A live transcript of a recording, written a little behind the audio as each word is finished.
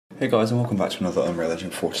Hey guys, and welcome back to another Unreal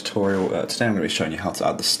Engine 4 tutorial. Today I'm going to be showing you how to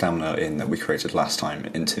add the stamina in that we created last time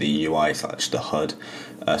into the UI / the HUD,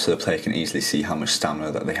 so the player can easily see how much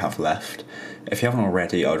stamina that they have left. If you haven't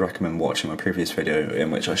already, I'd recommend watching my previous video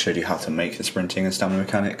in which I showed you how to make the sprinting and stamina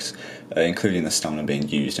mechanics, including the stamina being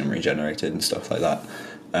used and regenerated and stuff like that.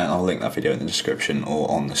 I'll link that video in the description or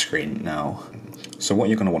on the screen now. So what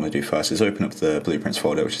you're going to want to do first is open up the blueprints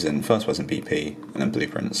folder, which is in first person BP and then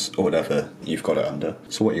blueprints or whatever you've got it under.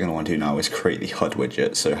 So what you're going to want to do now is create the HUD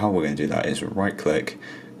widget. So how we're going to do that is right click,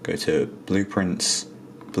 go to blueprints,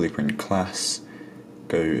 blueprint class,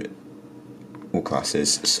 go all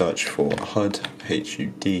classes, search for HUD,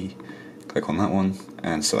 HUD, click on that one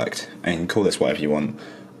and select, and you can call this whatever you want.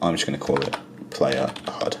 I'm just going to call it player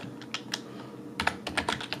HUD,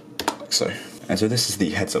 like so. And so this is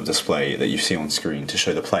the heads-up display that you see on screen to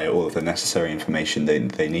show the player all of the necessary information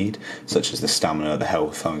they need, such as the stamina, the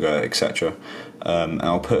health, hunger, etc. And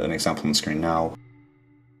I'll put an example on the screen now.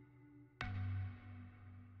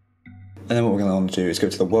 And then what we're going to want to do is go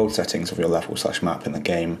to the world settings of your level / map in the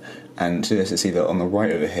game, and to do this it's either on the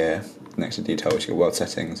right over here, next to details, your world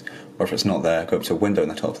settings, or if it's not there, go up to window in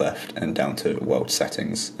the top left and down to world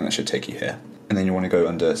settings, and that should take you here. And then you want to go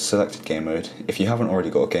under selected game mode. If you haven't already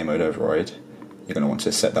got a game mode override, you're going to want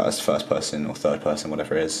to set that as first person or third person,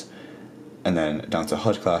 whatever it is, and then down to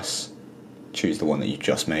HUD class, choose the one that you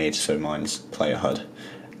just made, so mine's player HUD,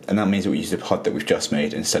 and that means that we use the HUD that we've just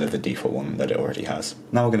made instead of the default one that it already has.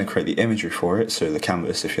 Now we're going to create the imagery for it, so the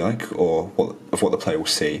canvas if you like, or of what the player will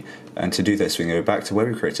see, and to do this we can go back to where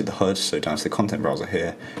we created the HUD, so down to the content browser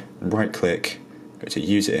here, right click, go to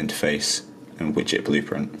user interface and widget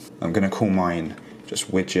blueprint. I'm going to call mine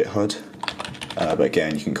just widget HUD. But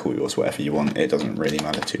again, you can call yours whatever you want, it doesn't really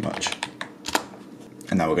matter too much.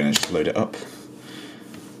 And now we're going to just load it up.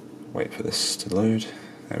 Wait for this to load.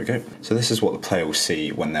 There we go. So this is what the player will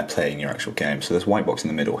see when they're playing your actual game. So this white box in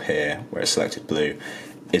the middle here, where it's selected blue,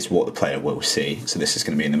 is what the player will see. So this is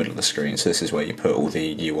going to be in the middle of the screen. So this is where you put all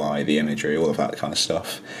the UI, the imagery, all of that kind of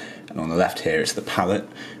stuff. And on the left here is the palette,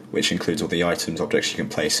 which includes all the items, objects you can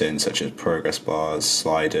place in, such as progress bars,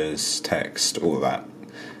 sliders, text, all of that.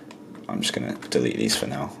 I'm just going to delete these for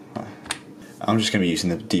now. I'm just going to be using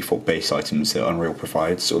the default base items that Unreal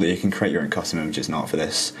provides, although you can create your own custom images and art for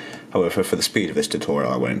this. However, for the speed of this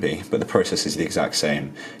tutorial I won't be, but the process is the exact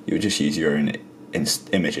same. You would just use your own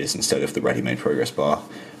images instead of the ready-made progress bar,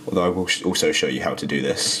 although I will also show you how to do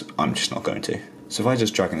this. I'm just not going to. So if I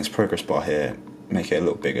just drag in this progress bar here, make it a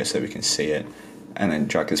little bigger so we can see it, and then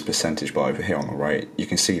drag this percentage bar over here on the right, you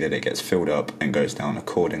can see that it gets filled up and goes down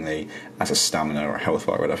accordingly as a stamina or a health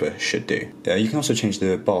bar or whatever should do. You can also change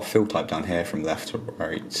the bar fill type down here from left to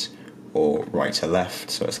right or right to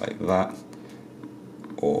left, so it's like that,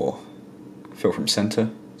 or fill from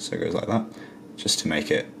center, so it goes like that, just to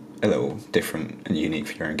make it a little different and unique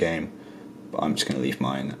for your own game. But I'm just going to leave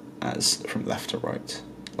mine as from left to right,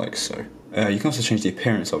 like so. You can also change the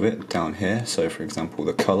appearance of it down here, so for example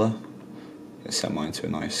the colour. Let's set mine to a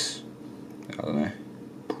nice, I don't know,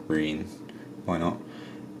 green, why not?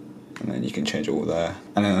 And then you can change it all there.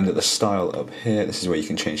 And then under the style up here, this is where you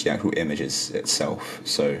can change the actual images itself.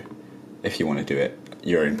 So if you want to do it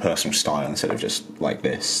your own personal style instead of just like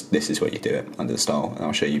this is where you do it under the style, and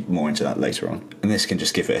I'll show you more into that later on. And this can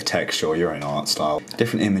just give it a texture or your own art style.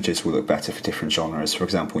 Different images will look better for different genres. For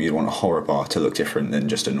example, you'd want a horror bar to look different than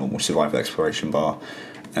just a normal survival exploration bar,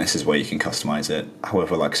 and this is where you can customize it.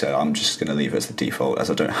 However, like I said, I'm just going to leave it as the default as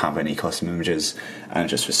I don't have any custom images, and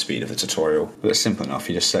just for speed of the tutorial. But it's simple enough,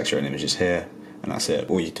 you just select your own images here, and that's it.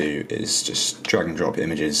 All you do is just drag and drop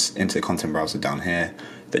images into the content browser down here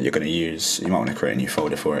that you're going to use. You might want to create a new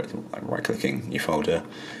folder for it, like right clicking new folder,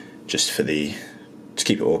 just for to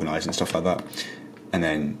keep it organized and stuff like that. And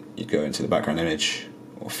then you go into the background image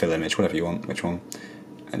or fill image, whatever you want, which one,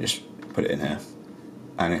 and just put it in here.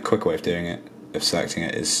 And a quick way of doing it, of selecting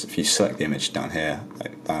it, is if you select the image down here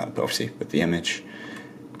like that, but obviously with the image,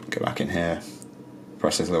 go back in here,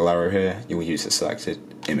 press this little arrow here, you will use the selected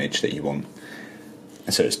image that you want.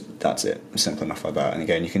 And so that's it, simple enough like that. And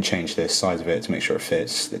again, you can change the size of it to make sure it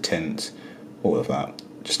fits, the tint, all of that,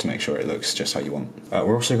 just to make sure it looks just how you want.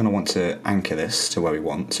 We're also going to want to anchor this to where we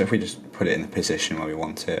want, so if we just put it in the position where we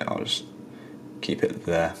want it, I'll just keep it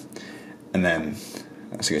there. And then,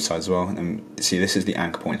 that's a good size as well. And then, see, this is the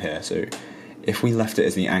anchor point here, so if we left it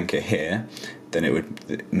as the anchor here, then it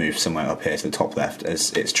would move somewhere up here to the top left,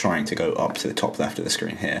 as it's trying to go up to the top left of the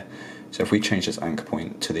screen here. So if we change this anchor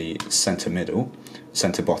point to the center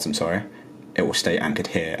bottom, sorry, it will stay anchored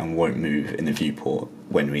here and won't move in the viewport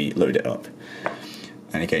when we load it up.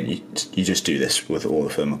 And again, you just do this with all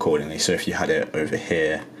of them accordingly. So if you had it over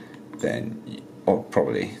here, then, or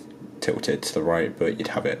probably tilted to the right, but you'd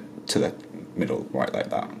have it to the middle right like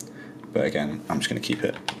that. But again, I'm just going to keep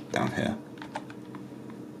it down here,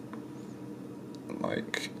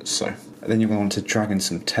 like so. And then you're going to want to drag in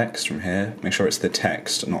some text from here. Make sure it's the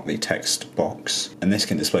text, not the text box. And this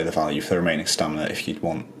can display the value for the remaining stamina if you'd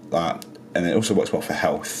want that. And it also works well for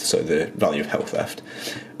health, so the value of health left.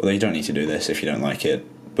 Although you don't need to do this if you don't like it,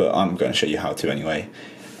 but I'm going to show you how to anyway.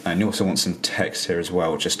 And you also want some text here as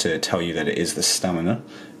well, just to tell you that it is the stamina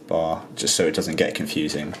bar, just so it doesn't get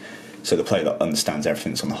confusing. So the player that understands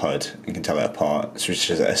everything that's on the HUD and can tell it apart, which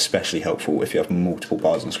is especially helpful if you have multiple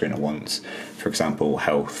bars on the screen at once. For example,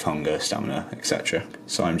 health, hunger, stamina, etc.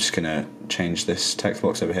 So I'm just going to change this text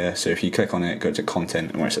box over here. So if you click on it, go to content,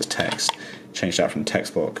 and where it says text, change that from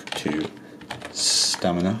text box to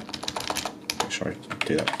stamina. Make sure I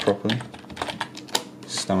do that properly.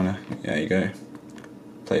 Stamina, there you go.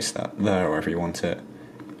 Place that there, wherever you want it.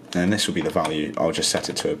 And then this will be the value. I'll just set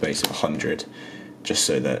it to a base of 100, just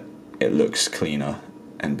so that it looks cleaner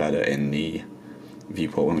and better in the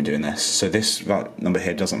viewport when we're doing this. So this number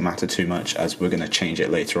here doesn't matter too much, as we're going to change it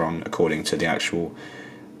later on according to the actual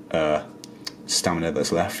stamina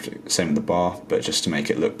that's left. Same with the bar, but just to make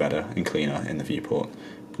it look better and cleaner in the viewport,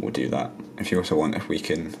 we'll do that. If you also want, if we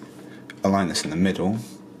can align this in the middle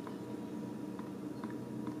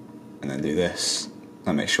and then do this,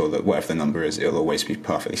 that makes sure that whatever the number is, it'll always be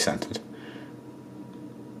perfectly centered.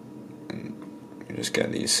 Just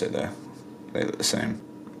get these so they look the same.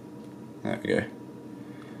 There we go.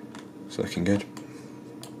 It's looking good.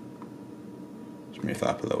 Just move that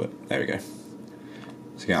up a little bit. There we go.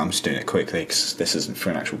 So again, I'm just doing it quickly because this isn't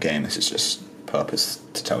for an actual game. This is just purpose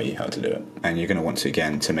to tell you how to do it. And you're going to want to,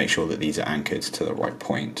 again, to make sure that these are anchored to the right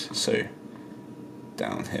point. So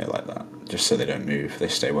down here like that, just so they don't move. They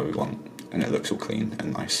stay where we want, and it looks all clean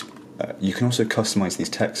and nice. You can also customize these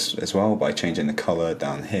texts as well by changing the color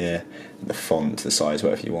down here, the font, the size,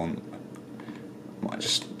 whatever you want. I might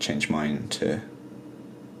just change mine to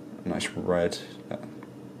a nice red,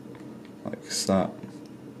 like that,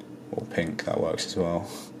 or pink, that works as well.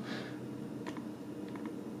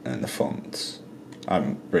 And the font, I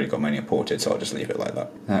haven't really got many imported, so I'll just leave it like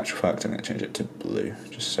that. In actual fact, I'm going to change it to blue,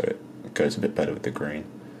 just so it goes a bit better with the green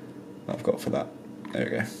that I've got for that. There we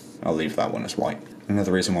go. I'll leave that one as white.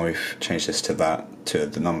 Another reason why we've changed this to that, to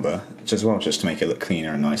the number, as well, just to make it look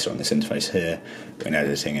cleaner and nicer on this interface here. When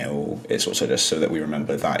editing it all, it's also just so that we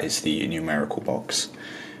remember that is the numerical box.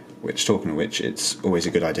 Which, talking of which, it's always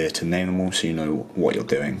a good idea to name them all so you know what you're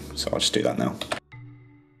doing. So I'll just do that now.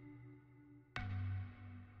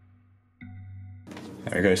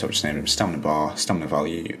 There we go, so I've just named them stamina bar, stamina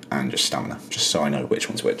value, and just stamina, just so I know which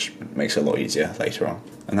one's which. It makes it a lot easier later on.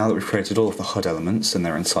 And now that we've created all of the HUD elements and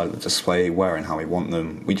they're inside the display where and how we want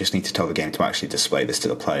them, we just need to tell the game to actually display this to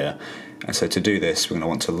the player. And so to do this, we're going to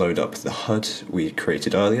want to load up the HUD we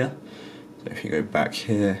created earlier. So if you go back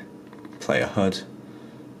here, player HUD,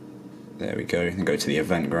 there we go, and go to the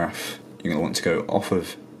event graph. You're going to want to go off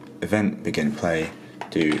of event, begin play,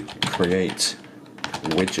 do create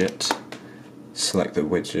widget, select the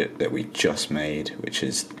widget that we just made, which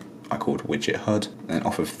is I called widget HUD. And then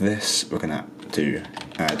off of this, we're going to do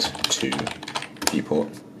add to viewport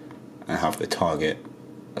and have the target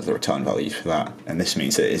as the return value for that. And this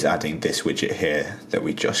means that it is adding this widget here that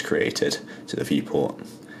we just created to the viewport.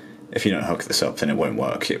 If you don't hook this up, then it won't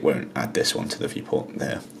work. It won't add this one to the viewport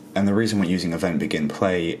there. And the reason we're using event begin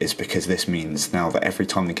play is because this means now that every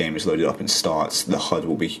time the game is loaded up and starts, the HUD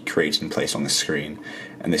will be created and placed on the screen.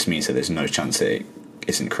 And this means that there's no chance that it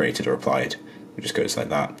isn't created or applied. It just goes like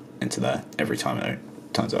that into there every time it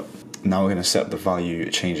turns up. Now we're going to set the value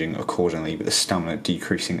changing accordingly with the stamina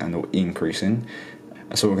decreasing and or increasing.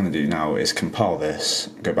 And so what we're going to do now is compile this,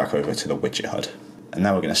 go back over to the widget HUD. And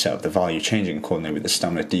now we're going to set up the value changing accordingly with the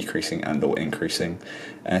stamina decreasing and or increasing.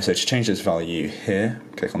 And so to change this value here,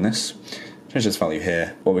 click on this, change this value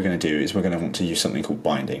here, what we're going to do is we're going to want to use something called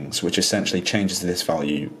bindings, which essentially changes this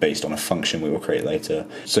value based on a function we will create later.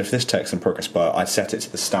 So for this text and progress bar, I set it to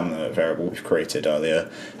the stamina variable we've created earlier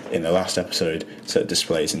in the last episode, so it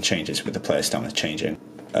displays and changes with the player stamina changing.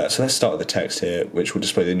 So let's start with the text here, which will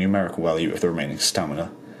display the numerical value of the remaining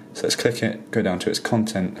stamina. So let's click it, go down to its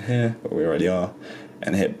content here, where we already are,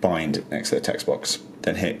 and hit bind next to the text box.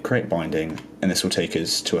 Then hit create binding, and this will take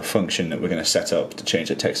us to a function that we're going to set up to change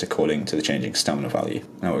the text according to the changing stamina value.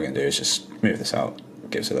 Now what we're going to do is just move this out,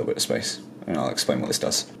 give us a little bit of space, and I'll explain what this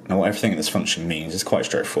does. Now what everything in this function means is quite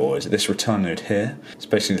straightforward. This return node here is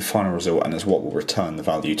basically the final result and is what will return the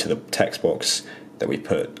value to the text box that we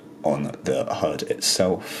put on the HUD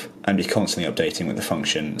itself, and be constantly updating with the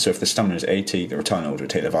function. So if the stamina is 80, the return order will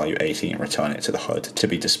take the value 80 and return it to the HUD to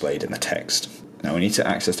be displayed in the text. Now we need to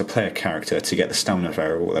access the player character to get the stamina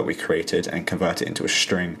variable that we created and convert it into a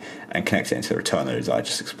string and connect it into the return order that I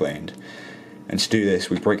just explained. And to do this,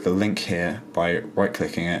 we break the link here by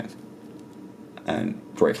right-clicking it and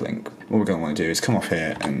break link. What we're going to want to do is come off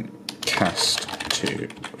here and cast to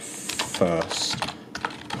first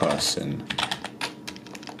person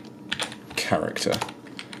character,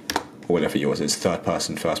 or whatever yours is, third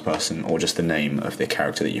person, first person, or just the name of the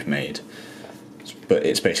character that you've made. But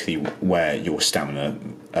it's basically where your stamina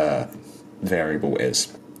variable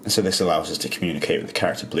is. So this allows us to communicate with the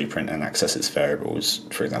character blueprint and access its variables,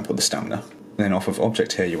 for example the stamina. Then off of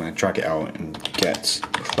object here you want to drag it out and get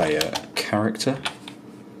player character.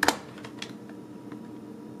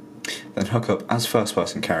 Then hook up as first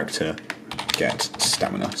person character get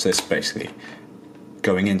stamina. So it's basically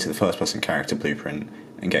going into the first person character blueprint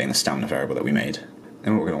and getting the stamina variable that we made.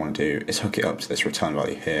 Then what we're going to want to do is hook it up to this return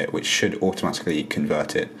value here, which should automatically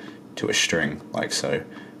convert it to a string, like so.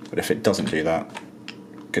 But if it doesn't do that,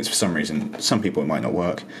 because for some reason, some people it might not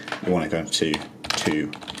work, you want to go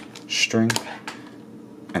to string,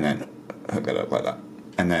 and then hook that up like that.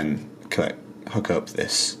 And then hook up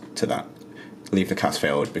this to that. Leave the cast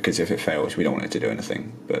failed, because if it fails, we don't want it to do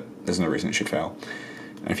anything, but there's no reason it should fail.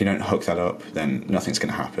 And if you don't hook that up, then nothing's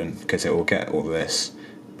going to happen, because it will get all this,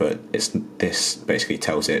 but this basically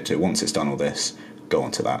tells it to, once it's done all this, go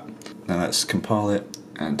on to that. Now let's compile it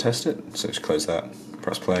and test it. So just close that,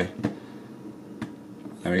 press play.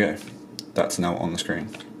 There we go. That's now on the screen.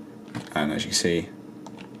 And as you can see,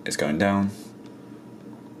 it's going down.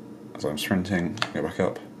 As I'm sprinting, go back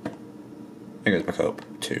up. It goes back up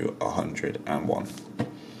to 101.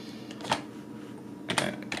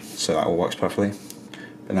 So that all works perfectly.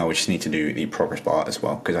 But now we just need to do the progress bar as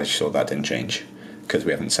well, because as you saw, that didn't change, because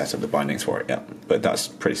we haven't set up the bindings for it yet. But that's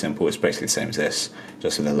pretty simple. It's basically the same as this,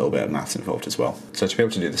 just with a little bit of maths involved as well. So to be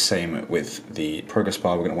able to do the same with the progress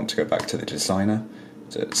bar, we're going to want to go back to the designer,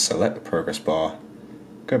 to select the progress bar,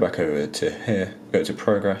 go back over to here, go to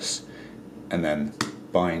progress, and then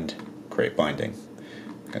bind, create binding.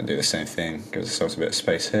 I'm going to do the same thing, give ourselves a bit of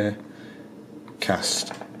space here,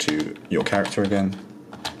 cast to your character again.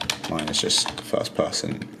 Mine is just first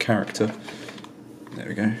person character. There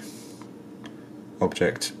we go.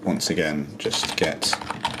 Object, once again, just get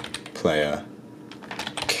player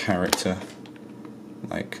character,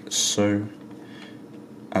 like so.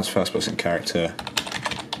 As first person character,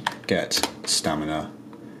 get stamina.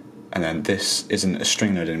 And then this isn't a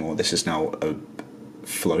string node anymore, this is now a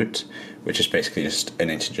float, which is basically just an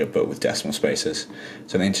integer but with decimal spaces.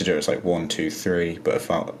 So an integer is like 1, 2, 3, but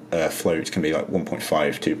a float can be like 1.5,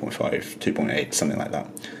 2.5, 2.8, something like that.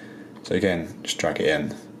 So again, just drag it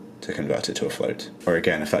in to convert it to a float. Or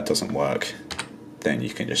again, if that doesn't work, then you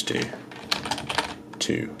can just do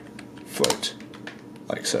to float,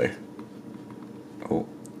 like so. Oh,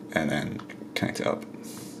 and then connect it up.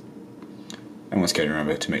 And once again,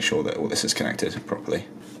 remember to make sure that all this is connected properly.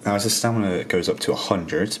 Now as the stamina goes up to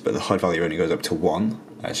 100, but the HUD value only goes up to 1,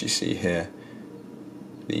 as you see here,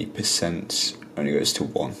 the percent only goes to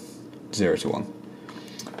 1, 0 to 1.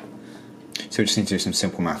 So we just need to do some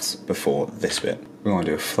simple maths before this bit. We want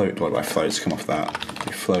to do a float divided by float, so come off that,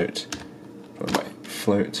 do float divided by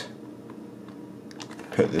float,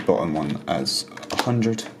 put the bottom one as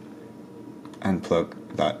 100, and plug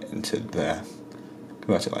that into there,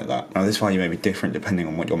 convert it like that. Now this value may be different depending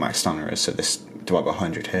on what your max stamina is, so this divided by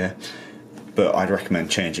 100 here, but I'd recommend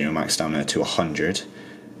changing your max stamina to 100,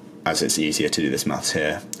 as it's easier to do this maths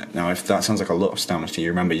here. Now if that sounds like a lot of stamina to you,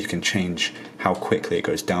 remember you can change how quickly it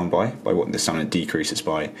goes down by what the stamina decreases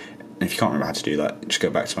by. And if you can't remember how to do that, just go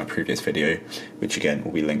back to my previous video, which again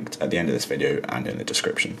will be linked at the end of this video and in the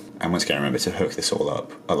description. And once again, remember to hook this all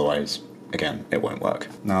up, otherwise, again, it won't work.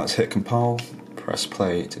 Now let's hit compile, press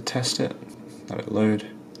play to test it, let it load.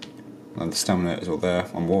 Now the stamina is all there,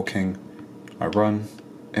 I'm walking, I run,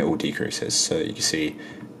 it all decreases. So you can see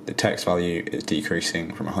the text value is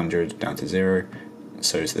decreasing from 100 down to 0,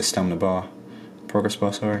 so is the stamina bar, progress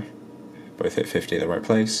bar, sorry. Both hit 50 at the right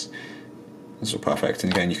place. This is all perfect,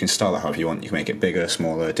 and again you can style it however you want. You can make it bigger,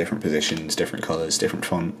 smaller, different positions, different colours, different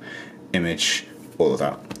font, image, all of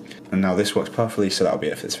that. And now this works perfectly, so that'll be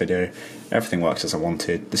it for this video. Everything works as I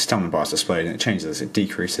wanted. The stamina bar is displayed and it changes as it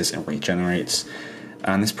decreases and regenerates.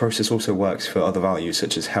 And this process also works for other values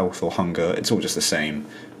such as health or hunger. It's all just the same,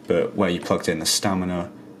 but where you plugged in the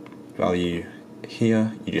stamina value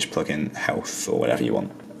here, you just plug in health or whatever you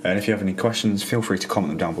want. And if you have any questions, feel free to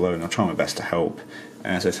comment them down below and I'll try my best to help.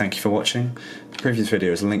 So thank you for watching. The previous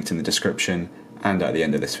video is linked in the description, and at the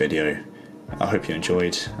end of this video. I hope you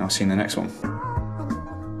enjoyed, and I'll see you in the next one.